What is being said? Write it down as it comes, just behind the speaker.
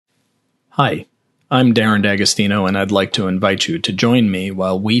Hi, I'm Darren D'Agostino, and I'd like to invite you to join me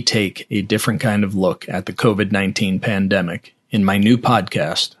while we take a different kind of look at the COVID-19 pandemic in my new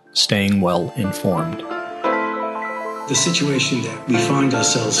podcast, Staying Well Informed. The situation that we find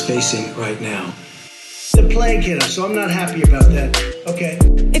ourselves facing right now. The plague hit us, so I'm not happy about that. Okay.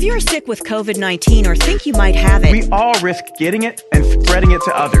 If you're sick with COVID-19 or think you might have it, we all risk getting it and spreading it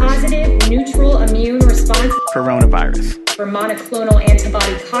to others. Positive, neutral immune response. Coronavirus. For monoclonal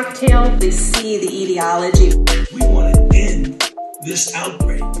antibody cocktail. We see the etiology. We want to end this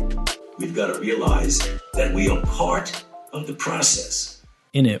outbreak. We've got to realize that we are part of the process.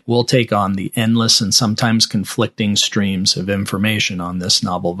 In it, we'll take on the endless and sometimes conflicting streams of information on this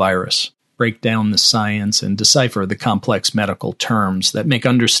novel virus, break down the science, and decipher the complex medical terms that make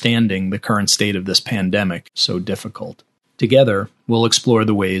understanding the current state of this pandemic so difficult. Together, we'll explore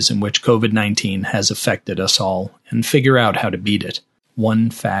the ways in which COVID-19 has affected us all and figure out how to beat it,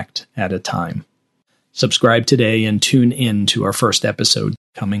 one fact at a time. Subscribe today and tune in to our first episode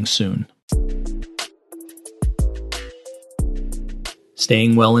coming soon.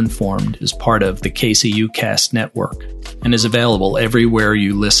 Staying Well Informed is part of the KCU Cast Network and is available everywhere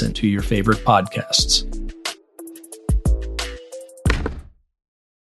you listen to your favorite podcasts.